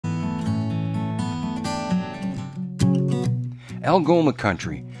Algoma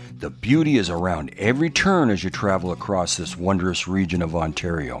Country. The beauty is around every turn as you travel across this wondrous region of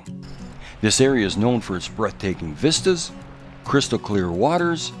Ontario. This area is known for its breathtaking vistas, crystal clear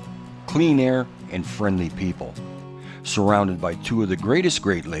waters, clean air, and friendly people. Surrounded by two of the greatest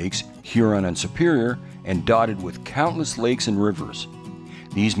Great Lakes, Huron and Superior, and dotted with countless lakes and rivers.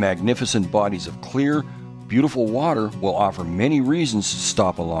 These magnificent bodies of clear, beautiful water will offer many reasons to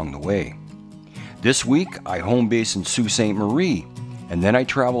stop along the way. This week, I home base in Sault Ste. Marie, and then I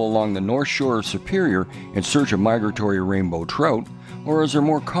travel along the north shore of Superior in search of migratory rainbow trout, or as they're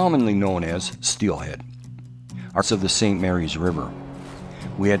more commonly known as, steelhead. Parts of the St. Mary's River.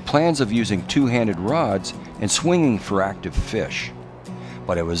 We had plans of using two-handed rods and swinging for active fish,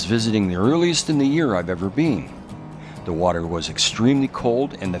 but I was visiting the earliest in the year I've ever been. The water was extremely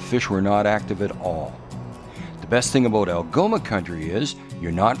cold and the fish were not active at all. The best thing about Algoma Country is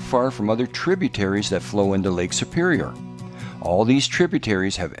you're not far from other tributaries that flow into Lake Superior. All these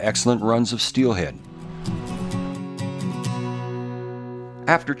tributaries have excellent runs of steelhead.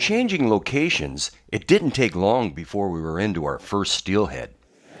 After changing locations, it didn't take long before we were into our first steelhead.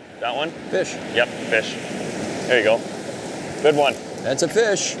 That one? Fish. Yep, fish. There you go. Good one. That's a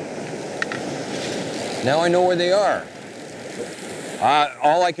fish. Now I know where they are.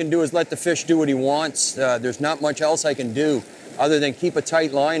 All I can do is let the fish do what he wants. There's not much else I can do other than keep a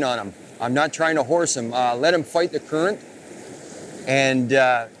tight line on him. I'm not trying to horse him. Let him fight the current and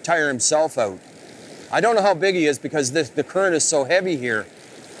tire himself out. I don't know how big he is because the current is so heavy here,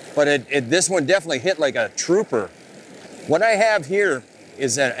 but this one definitely hit like a trooper. What I have here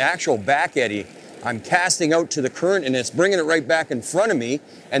is an actual back eddy. I'm casting out to the current and it's bringing it right back in front of me,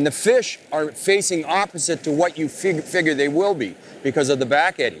 and the fish are facing opposite to what you figure they will be because of the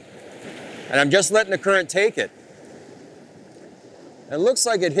back eddy. And I'm just letting the current take it. It looks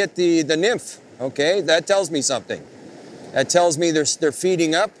like it hit the nymph, okay? That tells me something. That tells me they're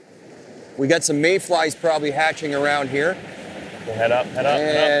feeding up. We got some mayflies probably hatching around here. Head up, head up,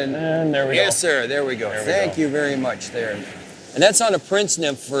 and, head up. And there we go. Yes, sir, there we go. Thank you very much there. And that's on a prince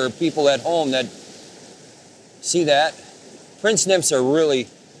nymph for people at home that see that. Prince nymphs are really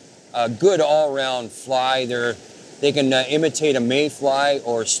a good all-round fly. They can imitate a mayfly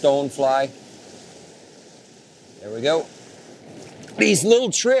or stonefly. There we go. These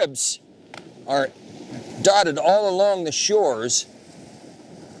little tribs are dotted all along the shores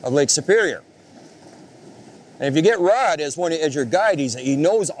of Lake Superior. And if you get Rod as your guide, he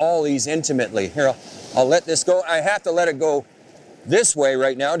knows all these intimately. Here, I'll let this go. I have to let it go this way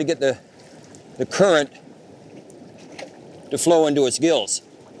right now to get the current to flow into its gills.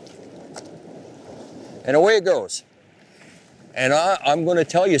 And away it goes. And I'm going to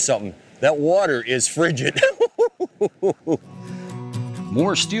tell you something. That water is frigid.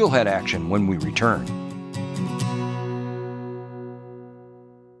 More steelhead action when we return.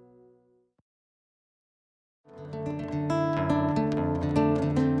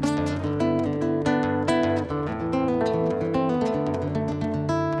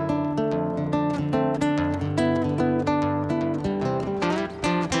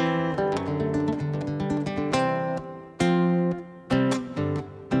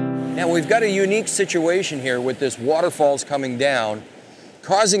 Now we've got a unique situation here with this waterfalls coming down,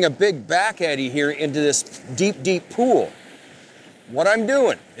 causing a big back eddy here into this deep, deep pool. What I'm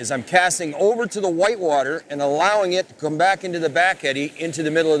doing is I'm casting over to the whitewater and allowing it to come back into the back eddy into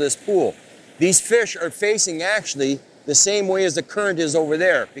the middle of this pool. These fish are facing actually the same way as the current is over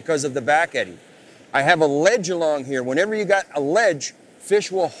there because of the back eddy. I have a ledge along here. Whenever you got a ledge,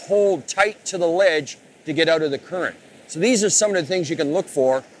 fish will hold tight to the ledge to get out of the current. So these are some of the things you can look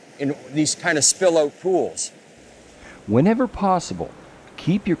for in these kind of spill out pools. Whenever possible,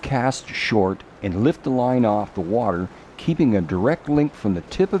 keep your cast short and lift the line off the water, keeping a direct link from the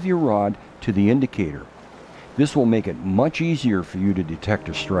tip of your rod to the indicator. This will make it much easier for you to detect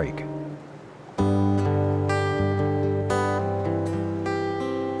a strike.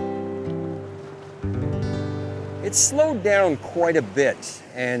 It slowed down quite a bit,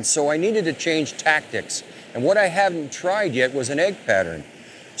 and so I needed to change tactics. And what I haven't tried yet was an egg pattern.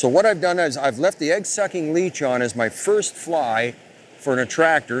 So what I've done is I've left the egg-sucking leech on as my first fly for an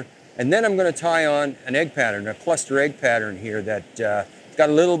attractor, and then I'm going to tie on an egg pattern, a cluster egg pattern here that got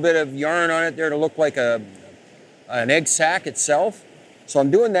a little bit of yarn on it there to look like an egg sac itself. So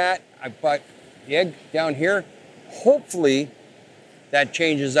I'm doing that. I've got the egg down here. Hopefully that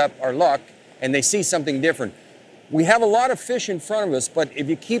changes up our luck and they see something different. We have a lot of fish in front of us, but if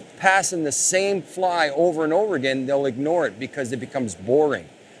you keep passing the same fly over and over again, they'll ignore it because it becomes boring.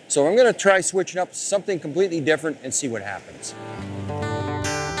 So I'm going to try switching up something completely different and see what happens.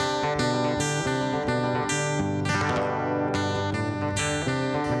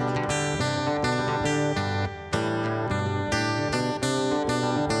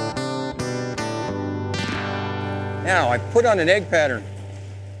 Now, I put on an egg pattern.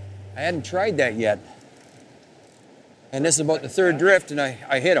 I hadn't tried that yet. And this is about the third drift, and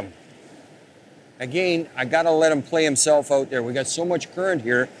I hit him. Again, I gotta let him play himself out there. We got so much current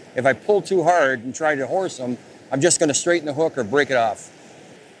here. If I pull too hard and try to horse him, I'm just gonna straighten the hook or break it off.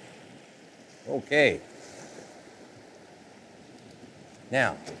 Okay.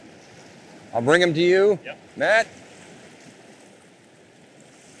 Now, I'll bring him to you. Yep. Matt.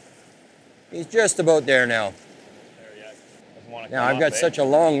 He's just about there now. There he is. Doesn't want to Now, come I've got up, such a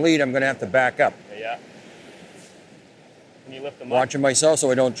long lead, I'm gonna have to back up. Yeah. Can you lift him up? Watching myself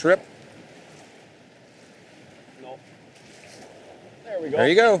so I don't trip. No. There we go. There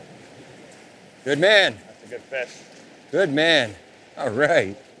you go. Good man. That's a good fish. Good man. All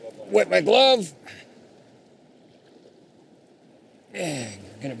right. Wet my glove. Yeah,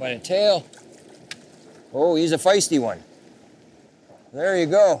 get it by the tail. Oh, he's a feisty one. There you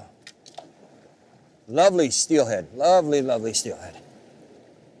go. Lovely steelhead. Lovely, lovely steelhead.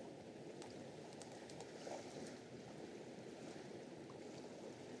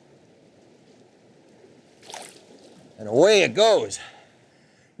 And away it goes.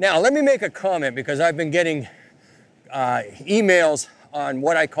 Now, let me make a comment because I've been getting emails on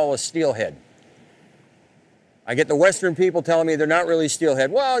what I call a steelhead. I get the Western people telling me they're not really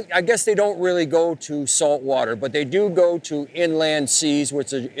steelhead. Well, I guess they don't really go to salt water, but they do go to inland seas,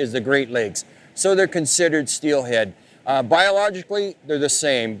 which is the Great Lakes. So they're considered steelhead. Biologically, they're the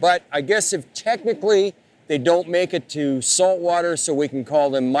same, but I guess if technically they don't make it to salt water, so we can call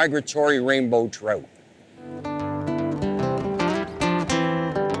them migratory rainbow trout.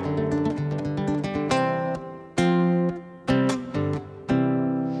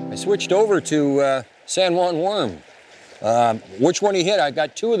 I switched over to San Juan worm. Which one he hit? I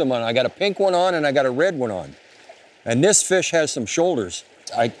got two of them on. I got a pink one on and I got a red one on. And this fish has some shoulders.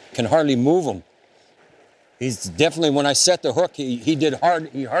 I can hardly move him. He's definitely, when I set the hook, he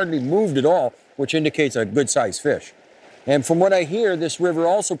hardly moved at all, which indicates a good sized fish. And from what I hear, this river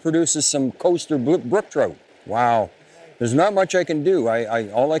also produces some coaster brook trout. Wow. There's not much I can do.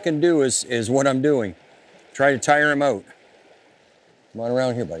 All I can do is what I'm doing. Try to tire him out. Come on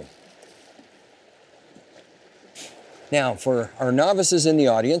around here, buddy. Now, for our novices in the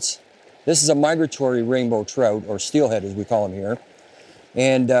audience, this is a migratory rainbow trout, or steelhead as we call them here.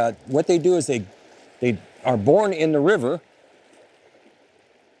 And what they do is they are born in the river,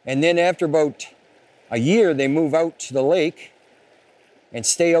 and then after about a year, they move out to the lake and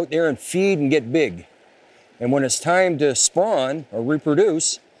stay out there and feed and get big. And when it's time to spawn or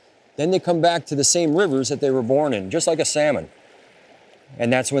reproduce, then they come back to the same rivers that they were born in, just like a salmon.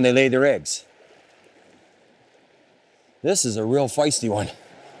 And that's when they lay their eggs. This is a real feisty one.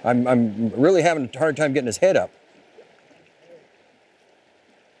 I'm really having a hard time getting his head up.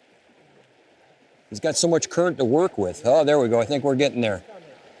 He's got so much current to work with. Oh, there we go. I think we're getting there.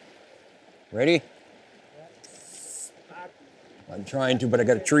 Ready? I'm trying to, but I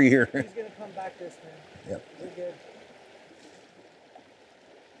got a tree here. He's going to come back this way. Yep. We're good.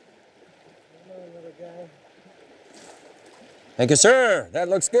 Another guy. Thank you, sir. That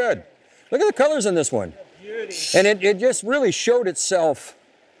looks good. Look at the colors in this one. Beauty. And it just really showed itself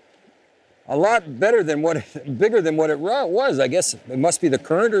a lot better than bigger than what it was. I guess it must be the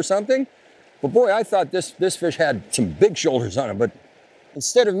current or something. But boy, I thought this fish had some big shoulders on it. But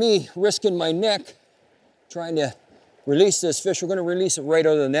instead of me risking my neck trying to release this fish, we're going to release it right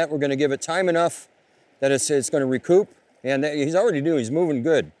out of the net. We're going to give it time enough that it's going to recoup. And he's already doing, he's moving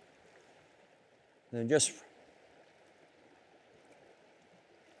good. And just,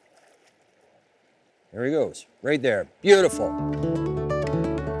 there he goes, right there. Beautiful.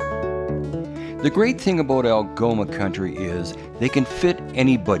 The great thing about Algoma Country is they can fit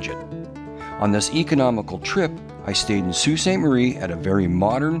any budget. On this economical trip, I stayed in Sault Ste. Marie at a very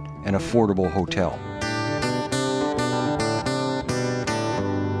modern and affordable hotel.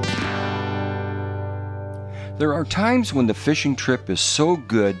 There are times when the fishing trip is so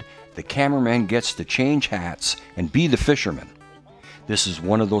good, the cameraman gets to change hats and be the fisherman. This is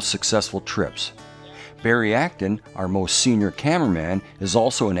one of those successful trips. Barry Acton, our most senior cameraman, is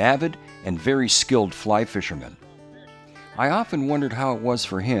also an avid and very skilled fly fisherman. I often wondered how it was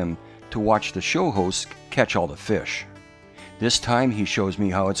for him to watch the show host catch all the fish. This time he shows me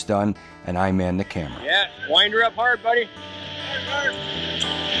how it's done and I man the camera. Yeah, wind her up hard, buddy. Hard.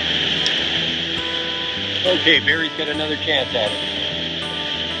 Okay, Barry's got another chance at it.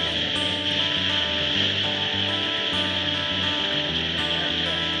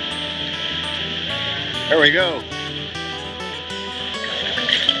 There we go.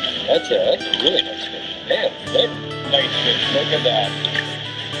 That's a really nice fish. Man, nice fish. Look at that.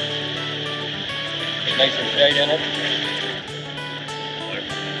 Nice and bright in it.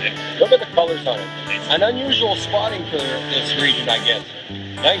 Look at the colors on it. An unusual spotting for this region, I guess.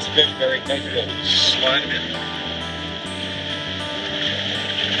 Nice fish, Barry. Nice fish. Slide him in.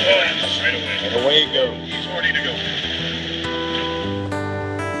 Oh, and right away. And away it goes. He's ready to go.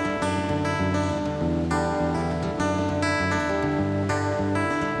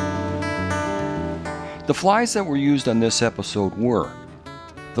 The flies that were used on this episode were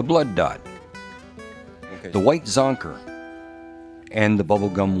the blood dot, the white zonker, and the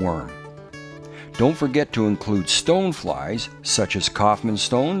bubblegum worm. Don't forget to include stone flies such as Kaufman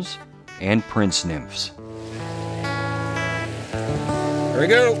stones and prince nymphs. Here we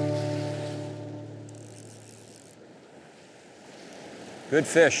go. Good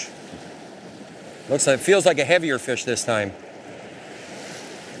fish. Looks like, feels like a heavier fish this time.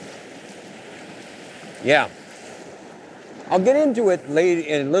 Yeah. I'll get into it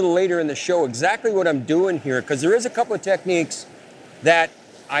a little later in the show, exactly what I'm doing here, because there is a couple of techniques that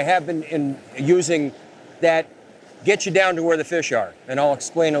I have been using that get you down to where the fish are, and I'll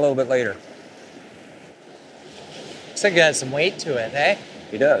explain a little bit later. Looks like it has some weight to it, eh?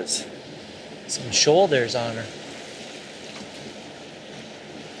 He does. Some shoulders on her.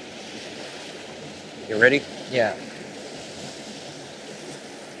 You ready? Yeah.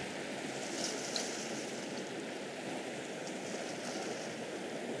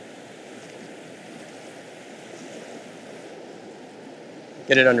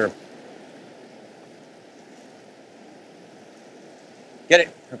 Get it under him. Get it.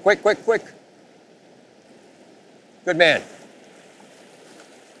 Quick, quick, quick. Good man.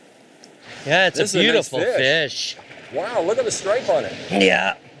 Yeah, it's This is a a nice beautiful fish. fish. Wow, look at the stripe on it.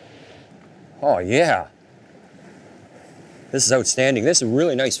 Yeah. Oh, yeah. This is outstanding. This is a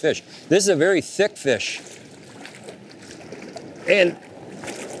really nice fish. This is a very thick fish. And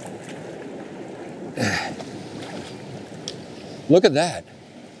look at that.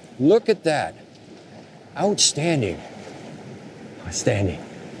 Look at that. Outstanding. Outstanding.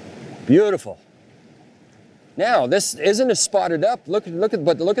 Beautiful. Now, this isn't a spotted up. Look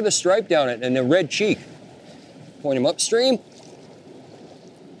at the stripe down it and the red cheek. Point him upstream.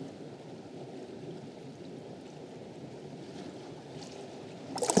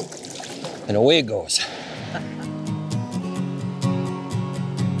 And away it goes.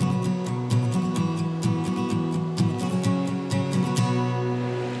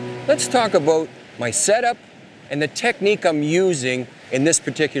 Let's talk about my setup and the technique I'm using in this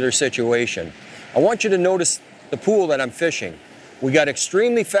particular situation. I want you to notice the pool that I'm fishing. We got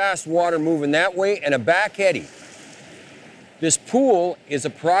extremely fast water moving that way and a back eddy. This pool is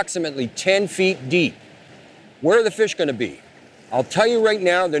approximately 10 feet deep. Where are the fish going to be? I'll tell you right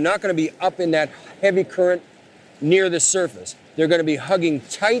now, they're not going to be up in that heavy current near the surface. They're going to be hugging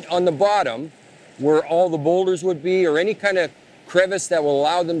tight on the bottom where all the boulders would be or any kind of crevice that will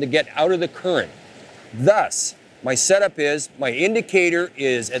allow them to get out of the current. Thus, my setup is, my indicator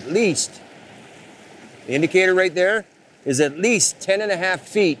is at least, the indicator right there is at least 10.5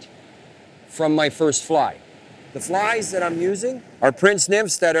 feet from my first fly. The flies that I'm using are prince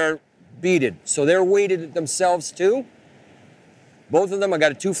nymphs that are beaded, so they're weighted themselves too. Both of them, I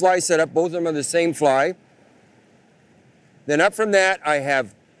got a 2 fly setup, both of them are the same fly. Then up from that, I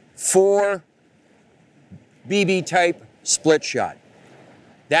have 4 BB type split shot.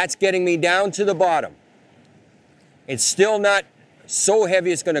 That's getting me down to the bottom. It's still not so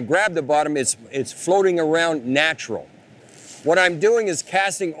heavy it's going to grab the bottom, it's floating around natural. What I'm doing is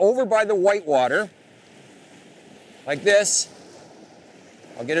casting over by the white water, like this.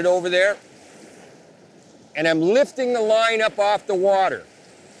 I'll get it over there. And I'm lifting the line up off the water.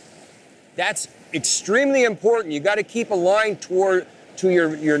 That's extremely important. You got to keep a line to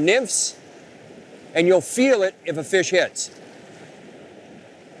your nymphs, and you'll feel it if a fish hits.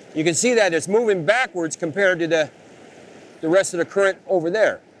 You can see that it's moving backwards compared to the rest of the current over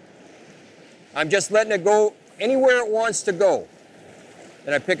there. I'm just letting it go anywhere it wants to go.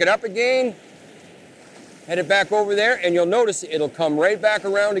 Then I pick it up again, head it back over there, and you'll notice it'll come right back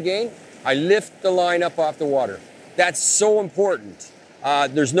around again. I lift the line up off the water. That's so important.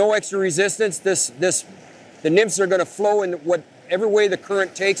 There's no extra resistance. The nymphs are going to flow in whatever way the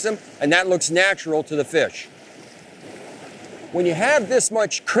current takes them, and that looks natural to the fish. When you have this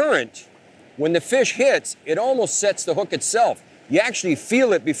much current, when the fish hits, it almost sets the hook itself. You actually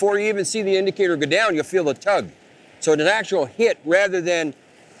feel it before you even see the indicator go down, you'll feel the tug. So it's an actual hit rather than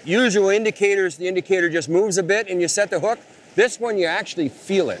usual indicators, the indicator just moves a bit and you set the hook. This one, you actually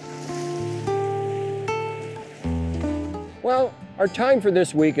feel it. Well, our time for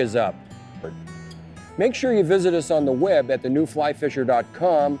this week is up. Make sure you visit us on the web at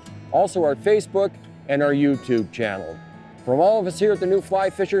thenewflyfisher.com, also our Facebook and our YouTube channel. From all of us here at the New Fly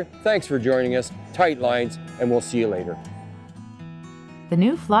Fisher, thanks for joining us. Tight lines, and we'll see you later. The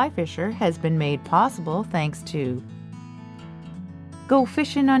New Fly Fisher has been made possible thanks to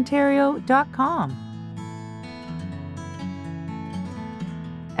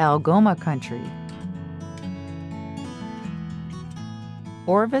GoFishingOntario.com, Algoma Country,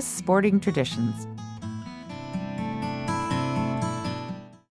 Orvis Sporting Traditions,